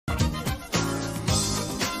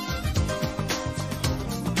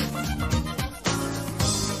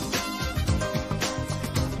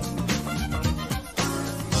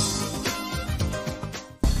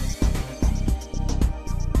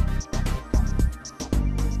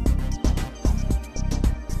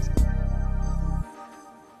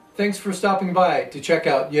Thanks for stopping by to check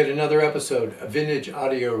out yet another episode of Vintage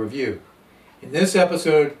Audio Review. In this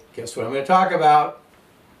episode, guess what I'm going to talk about?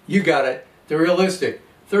 You got it, the realistic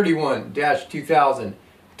 31-2000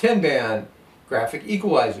 10-band graphic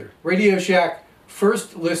equalizer. Radio Shack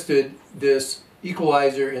first listed this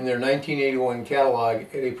equalizer in their 1981 catalog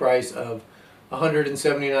at a price of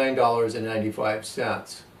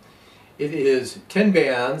 $179.95. It is 10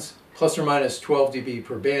 bands, plus or minus 12 dB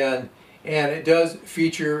per band, and it does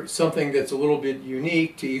feature something that's a little bit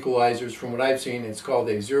unique to equalizers from what I've seen. It's called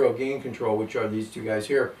a zero gain control, which are these two guys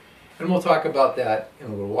here, and we'll talk about that in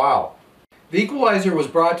a little while. The equalizer was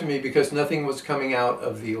brought to me because nothing was coming out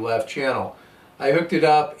of the left channel. I hooked it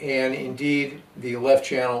up, and indeed the left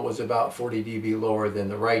channel was about 40 dB lower than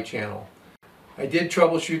the right channel. I did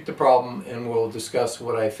troubleshoot the problem, and we'll discuss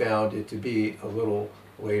what I found it to be a little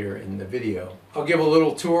later in the video. I'll give a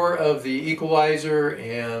little tour of the equalizer,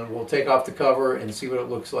 and we'll take off the cover and see what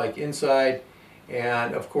it looks like inside.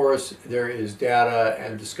 And of course there is data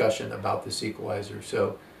and discussion about this equalizer.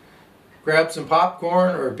 So grab some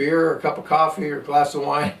popcorn or a beer or a cup of coffee or a glass of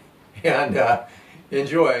wine and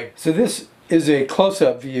enjoy. So this is a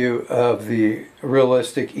close-up view of the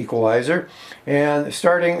realistic equalizer, and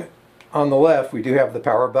starting on the left we do have the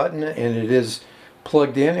power button, and it is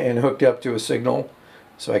plugged in and hooked up to a signal,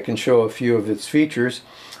 so I can show a few of its features.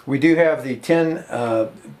 We do have the 10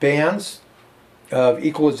 bands of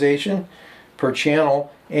equalization per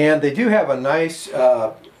channel, and they do have a nice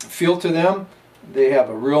feel to them. They have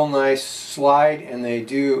a real nice slide, and they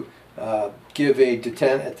do give a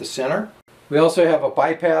detent at the center. We also have a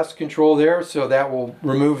bypass control there, so that will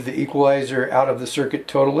remove the equalizer out of the circuit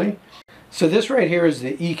totally. So this right here is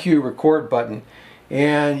the EQ record button,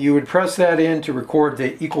 and you would press that in to record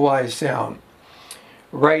the equalized sound.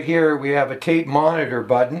 Right here we have a tape monitor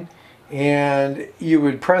button, and you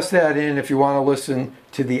would press that in if you want to listen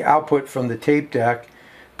to the output from the tape deck,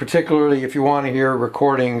 particularly if you want to hear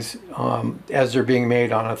recordings as they're being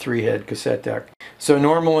made on a 3-head cassette deck. So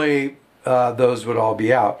normally those would all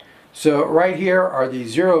be out. So right here are the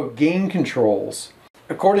zero gain controls.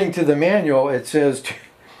 According to the manual, it says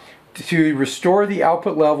to restore the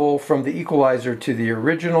output level from the equalizer to the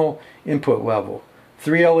original input level.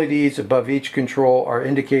 3 LEDs above each control are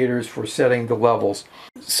indicators for setting the levels.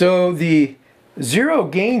 So the zero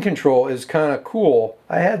gain control is kind of cool.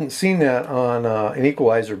 I hadn't seen that on an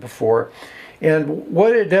equalizer before. And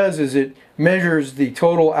what it does is it measures the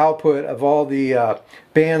total output of all the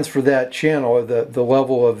bands for that channel, or the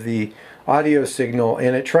level of the audio signal,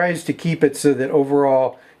 and it tries to keep it so that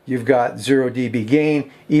overall you've got 0 dB gain,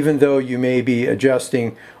 even though you may be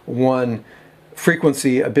adjusting one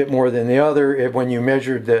frequency a bit more than the other. When you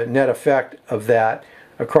measured the net effect of that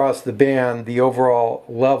across the band, the overall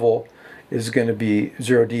level is going to be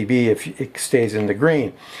 0 dB if it stays in the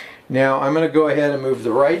green. Now I'm going to go ahead and move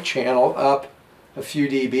the right channel up a few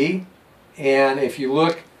dB, and if you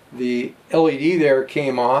look, the LED there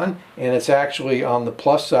came on, and it's actually on the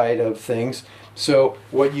plus side of things. So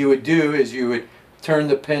what you would do is you would turn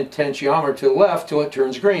the potentiometer to the left till it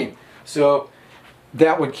turns green. So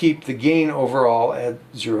that would keep the gain overall at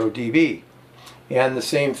 0 dB. And the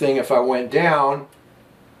same thing if I went down.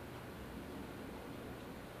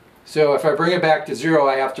 So if I bring it back to 0,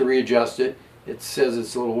 I have to readjust it. It says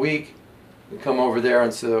it's a little weak. We come over there,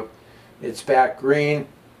 and so it's back green.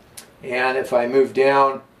 And if I move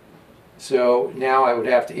down, so now I would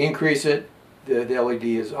have to increase it. The LED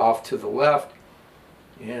is off to the left,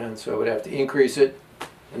 and so I would have to increase it,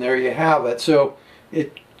 and there you have it. So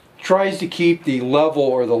it tries to keep the level,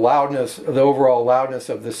 or the loudness, the overall loudness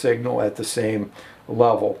of the signal at the same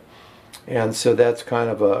level. And so that's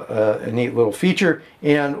kind of a neat little feature.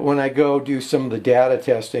 And when I go do some of the data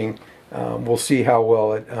testing, we'll see how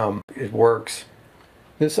well it works.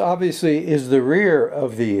 This obviously is the rear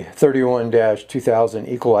of the 31-2000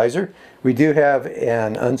 equalizer. We do have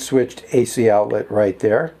an unswitched AC outlet right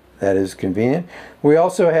there. That is convenient. We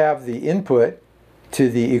also have the input to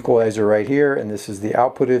the equalizer right here, and this is the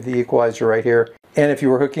output of the equalizer right here. And if you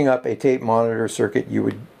were hooking up a tape monitor circuit, you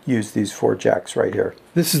would use these 4 jacks right here.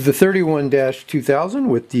 This is the 31-2000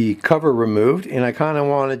 with the cover removed, and I kind of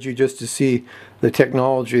wanted you just to see the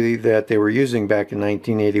technology that they were using back in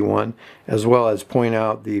 1981, as well as point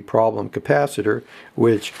out the problem capacitor,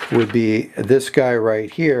 which would be this guy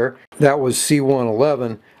right here. That was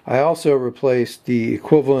C111. I also replaced the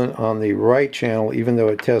equivalent on the right channel, even though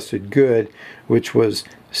it tested good, which was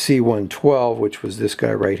C112, which was this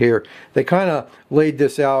guy right here. They kind of laid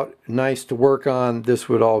this out nice to work on. This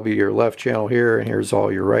would all be your left channel here, and here's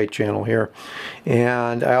all your right channel here.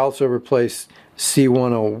 And I also replaced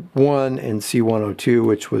C101 and C102,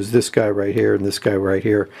 which was this guy right here and this guy right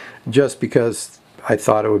here, just because I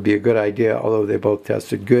thought it would be a good idea, although they both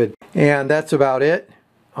tested good. And that's about it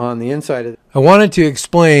on the inside of it. I wanted to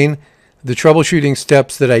explain the troubleshooting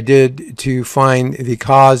steps that I did to find the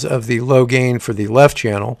cause of the low gain for the left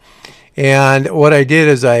channel. And what I did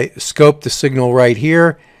is I scoped the signal right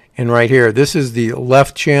here and right here. This is the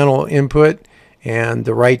left channel input and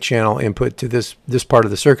the right channel input to this part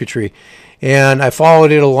of the circuitry. And I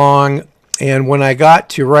followed it along, and when I got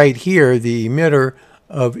to right here, the emitter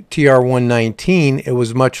of TR119, it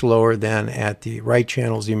was much lower than at the right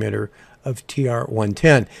channel's emitter of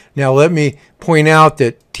TR110. Now let me point out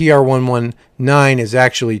that TR119 is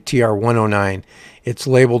actually TR109. It's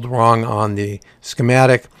labeled wrong on the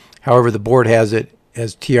schematic. However, the board has it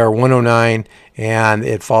as TR109, and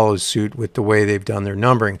it follows suit with the way they've done their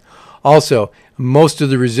numbering. Also, most of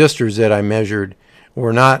the resistors that I measured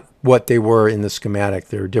were not what they were in the schematic.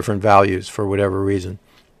 They're different values for whatever reason.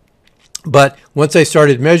 But once I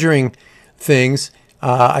started measuring things,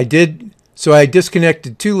 I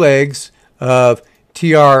disconnected two legs of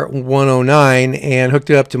TR109 and hooked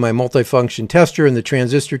it up to my multifunction tester, and the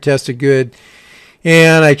transistor tested good.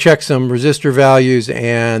 And I checked some resistor values,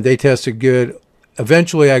 and they tested good.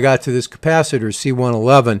 Eventually, I got to this capacitor,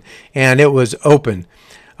 C111, and it was open.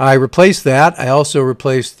 I replaced that. I also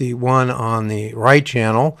replaced the one on the right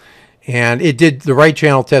channel, and the right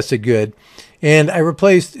channel tested good. And I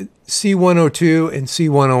replaced C102 and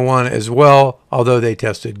C101 as well, although they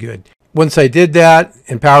tested good. Once I did that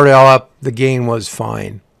and powered it all up, the gain was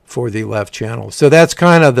fine for the left channel. So that's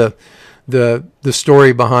kind of the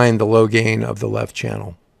story behind the low gain of the left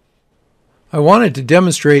channel. I wanted to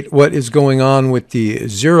demonstrate what is going on with the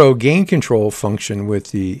zero gain control function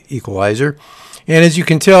with the equalizer. And as you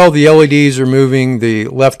can tell, the LEDs are moving. The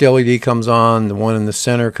left LED comes on, the one in the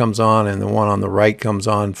center comes on, and the one on the right comes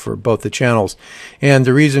on for both the channels. And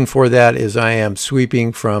the reason for that is I am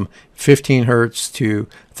sweeping from 15 hertz to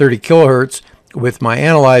 30 kilohertz with my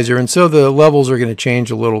analyzer, and so the levels are going to change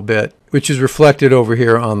a little bit, which is reflected over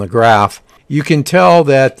here on the graph. You can tell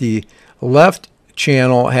that the left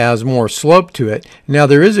channel has more slope to it. Now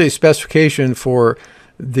there is a specification for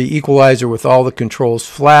the equalizer with all the controls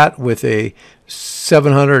flat with a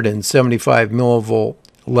 775 millivolt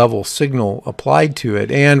level signal applied to it,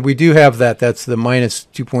 and we do have that. That's the minus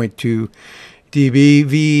 2.2 dB.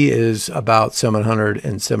 V is about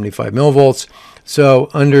 775 millivolts. So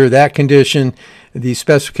under that condition, the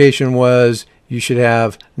specification was you should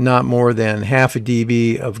have not more than half a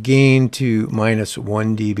dB of gain to minus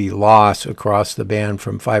 1 dB loss across the band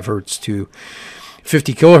from 5 hertz to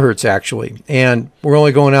 50 kilohertz actually. And we're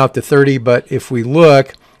only going out to 30, but if we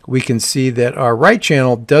look, we can see that our right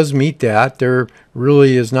channel does meet that. There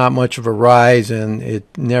really is not much of a rise, and it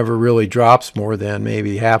never really drops more than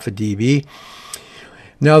maybe half a dB.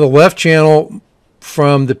 Now the left channel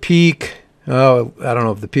from the peak, I don't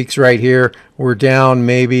know if the peak's right here, we're down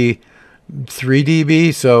maybe 3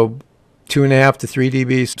 dB, so 2.5 to 3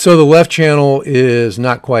 dB. So the left channel is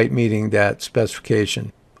not quite meeting that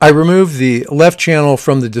specification. I removed the left channel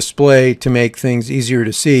from the display to make things easier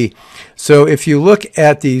to see. So if you look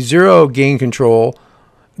at the zero gain control,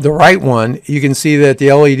 the right one, you can see that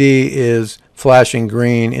the LED is flashing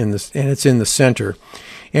green and it's in the center.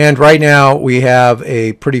 And right now we have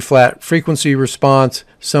a pretty flat frequency response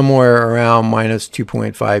somewhere around minus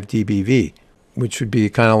 2.5 dBV, which would be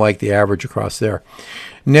kind of like the average across there.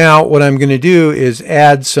 Now what I'm going to do is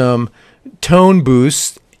add some tone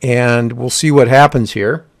boost, and we'll see what happens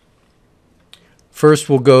here. First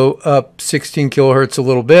we'll go up 16 kilohertz a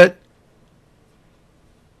little bit.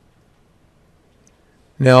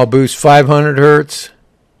 Now I'll boost 500 hertz.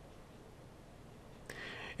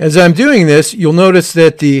 As I'm doing this, you'll notice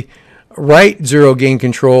that the right zero gain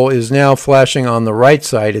control is now flashing on the right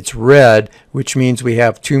side. It's red, which means we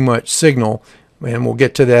have too much signal, and we'll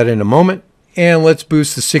get to that in a moment. And let's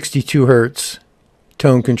boost the 62 hertz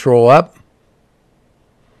tone control up.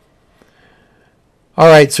 All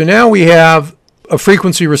right, so now we have a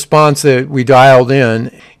frequency response that we dialed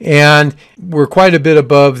in, and we're quite a bit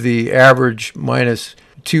above the average minus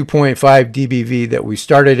 2.5 dBV that we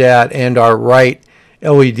started at, and our right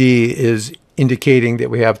LED is indicating that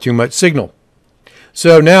we have too much signal.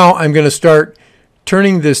 So now I'm going to start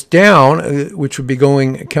turning this down, which would be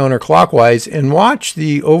going counterclockwise, and watch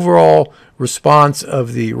the overall response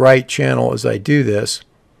of the right channel as I do this.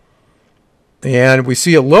 And we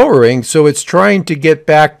see it lowering, so it's trying to get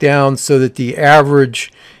back down so that the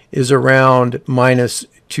average is around minus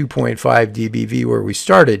 2.5 dBV where we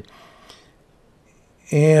started.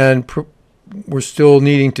 And we're still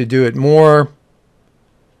needing to do it more.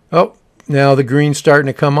 Oh, now the green's starting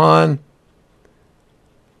to come on.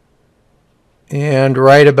 And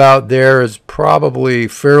right about there is probably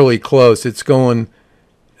fairly close. It's going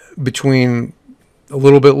between a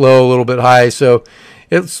little bit low, a little bit high. So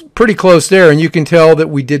it's pretty close there. And you can tell that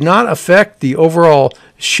we did not affect the overall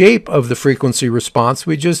shape of the frequency response.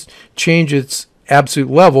 We just changed its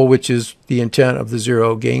absolute level, which is the intent of the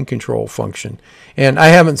zero gain control function. And I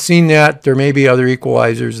haven't seen that. There may be other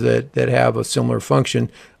equalizers that have a similar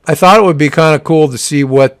function. I thought it would be kind of cool to see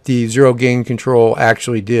what the zero gain control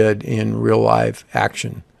actually did in real live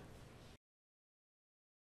action.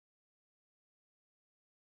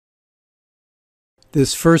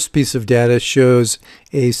 This first piece of data shows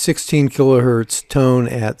a 16 kilohertz tone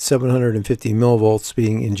at 750 millivolts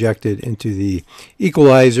being injected into the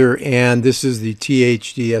equalizer, and this is the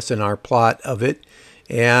THD SNR plot of it.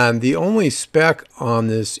 And the only spec on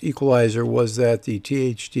this equalizer was that the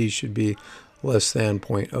THD should be less than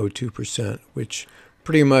 0.02%, which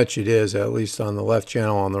pretty much it is, at least on the left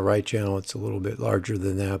channel. On the right channel, it's a little bit larger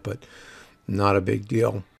than that, but not a big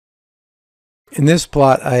deal. In this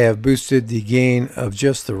plot, I have boosted the gain of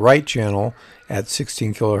just the right channel at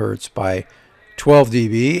 16 kilohertz by 12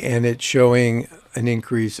 dB, and it's showing an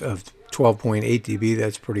increase of 12.8 dB.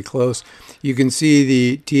 That's pretty close. You can see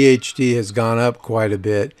the THD has gone up quite a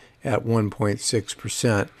bit at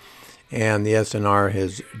 1.6%, and the SNR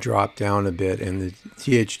has dropped down a bit, and the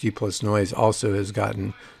THD plus noise also has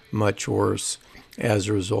gotten much worse as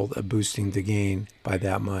a result of boosting the gain by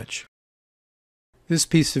that much. This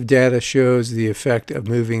piece of data shows the effect of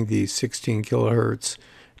moving the 16 kilohertz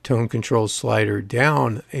tone control slider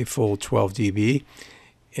down a full 12 dB.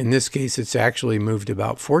 In this case, it's actually moved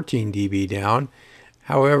about 14 dB down.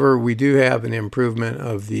 However, we do have an improvement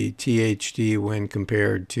of the THD when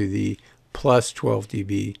compared to the plus 12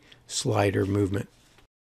 dB slider movement.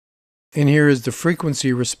 And here is the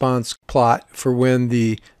frequency response plot for when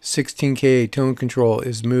the 16K tone control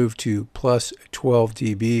is moved to plus 12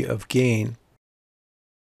 dB of gain.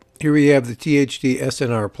 Here we have the THD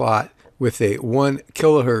SNR plot with a 1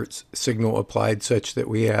 kilohertz signal applied such that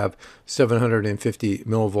we have 750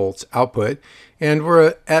 millivolts output, and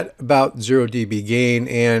we're at about 0 dB gain,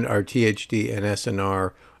 and our THD and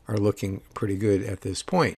SNR are looking pretty good at this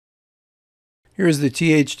point. Here's the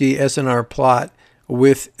THD SNR plot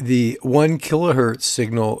with the 1 kilohertz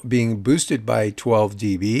signal being boosted by 12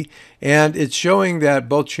 dB, and it's showing that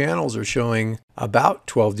both channels are showing about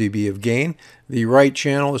 12 dB of gain. The right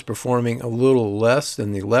channel is performing a little less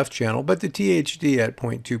than the left channel, but the THD at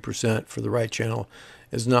 0.2% for the right channel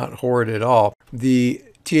is not horrid at all. The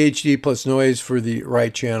THD plus noise for the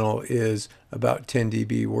right channel is about 10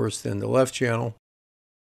 dB worse than the left channel.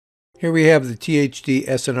 Here we have the THD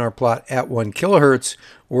SNR plot at 1 kilohertz,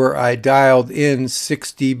 where I dialed in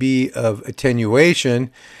 6 dB of attenuation,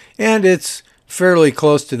 and it's fairly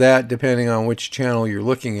close to that depending on which channel you're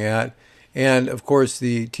looking at. And of course,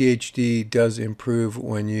 the THD does improve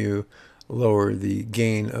when you lower the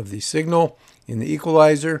gain of the signal in the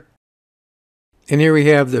equalizer. And here we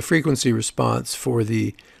have the frequency response for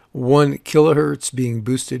the 1 kilohertz being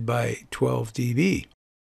boosted by 12 dB.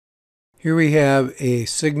 Here we have a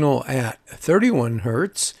signal at 31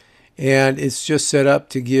 hertz, and it's just set up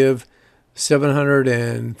to give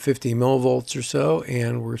 750 millivolts or so,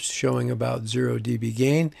 and we're showing about 0 dB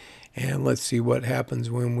gain. And let's see what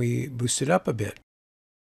happens when we boost it up a bit.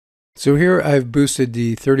 So here I've boosted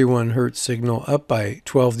the 31 hertz signal up by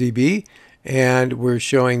 12 dB, and we're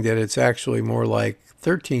showing that it's actually more like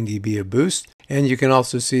 13 dB of boost. And you can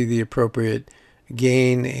also see the appropriate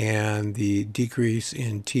gain and the decrease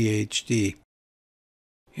in THD.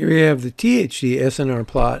 Here we have the THD SNR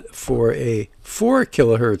plot for a 4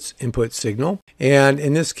 kilohertz input signal, and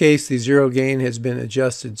in this case the zero gain has been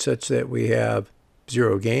adjusted such that we have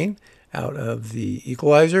zero gain out of the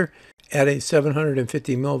equalizer at a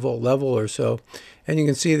 750 millivolt level or so, and you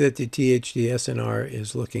can see that the THD SNR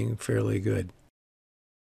is looking fairly good.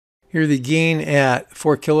 Here the gain at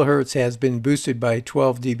 4 kilohertz has been boosted by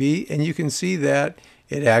 12 dB, and you can see that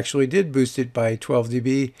it actually did boost it by 12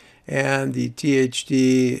 dB, and the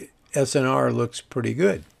THD SNR looks pretty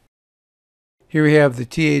good. Here we have the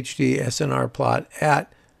THD SNR plot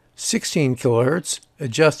at 16 kilohertz,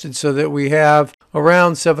 adjusted so that we have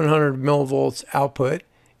around 700 millivolts output,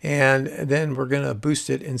 and then we're going to boost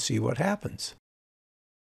it and see what happens.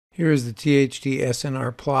 Here is the THD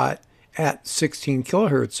SNR plot at 16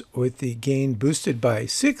 kilohertz with the gain boosted by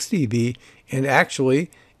 6 dB And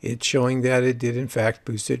actually, it's showing that it did in fact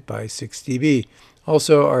boost it by 6 dB.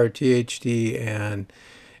 Also, our THD and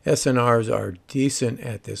SNRs are decent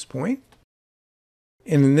at this point.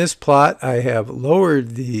 And in this plot, I have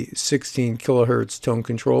lowered the 16 kilohertz tone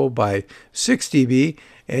control by 6 dB,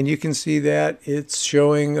 and you can see that it's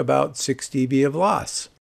showing about 6 dB of loss.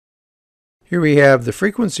 Here we have the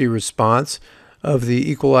frequency response of the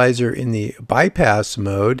equalizer in the bypass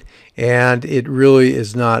mode, and it really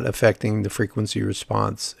is not affecting the frequency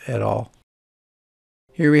response at all.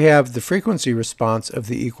 Here we have the frequency response of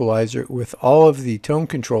the equalizer with all of the tone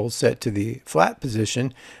controls set to the flat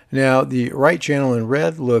position. Now the right channel in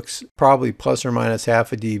red looks probably plus or minus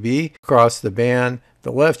half a dB across the band.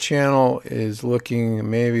 The left channel is looking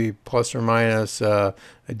maybe plus or minus a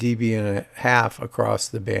dB and a half across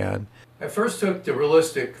the band. I first took the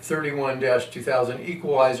realistic 31-2000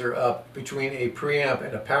 equalizer up between a preamp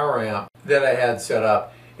and a power amp that I had set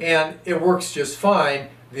up, and it works just fine.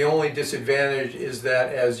 The only disadvantage is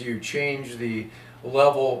that as you change the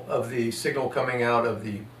level of the signal coming out of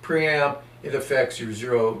the preamp, it affects your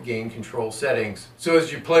zero gain control settings. So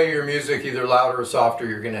as you play your music either louder or softer,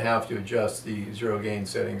 you're going to have to adjust the zero gain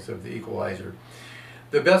settings of the equalizer.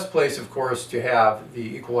 The best place, of course, to have the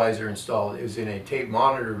equalizer installed is in a tape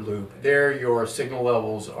monitor loop. There your signal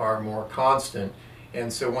levels are more constant,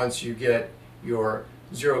 and so once you get your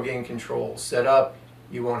zero gain control set up,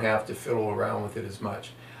 you won't have to fiddle around with it as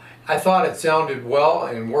much. I thought it sounded well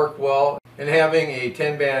and worked well, and having a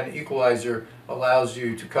 10-band equalizer allows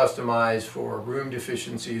you to customize for room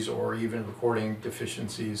deficiencies or even recording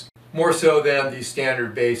deficiencies, more so than the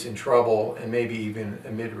standard bass and treble and maybe even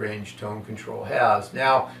a mid-range tone control has.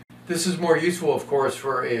 Now, this is more useful, of course,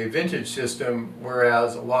 for a vintage system,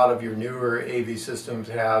 whereas a lot of your newer AV systems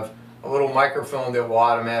have a little microphone that will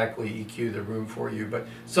automatically EQ the room for you. But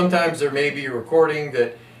sometimes there may be a recording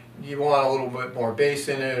that you want a little bit more bass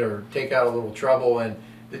in it or take out a little treble, and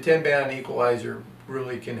the 10-band equalizer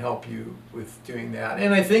really can help you with doing that.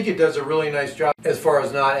 And I think it does a really nice job as far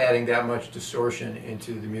as not adding that much distortion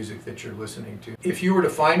into the music that you're listening to. If you were to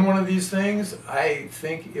find one of these things, I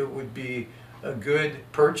think it would be a good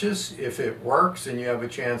purchase if it works and you have a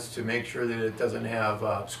chance to make sure that it doesn't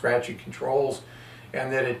have scratchy controls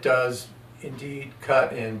and that it does indeed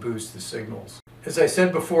cut and boost the signals. As I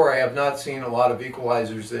said before, I have not seen a lot of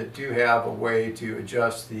equalizers that do have a way to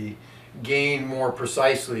adjust the gain more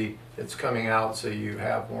precisely that's coming out, so you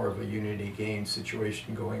have more of a unity gain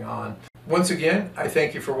situation going on. Once again, I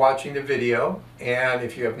thank you for watching the video, and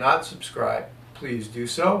if you have not subscribed, please do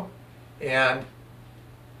so. And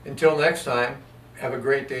until next time, have a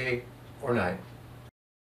great day or night.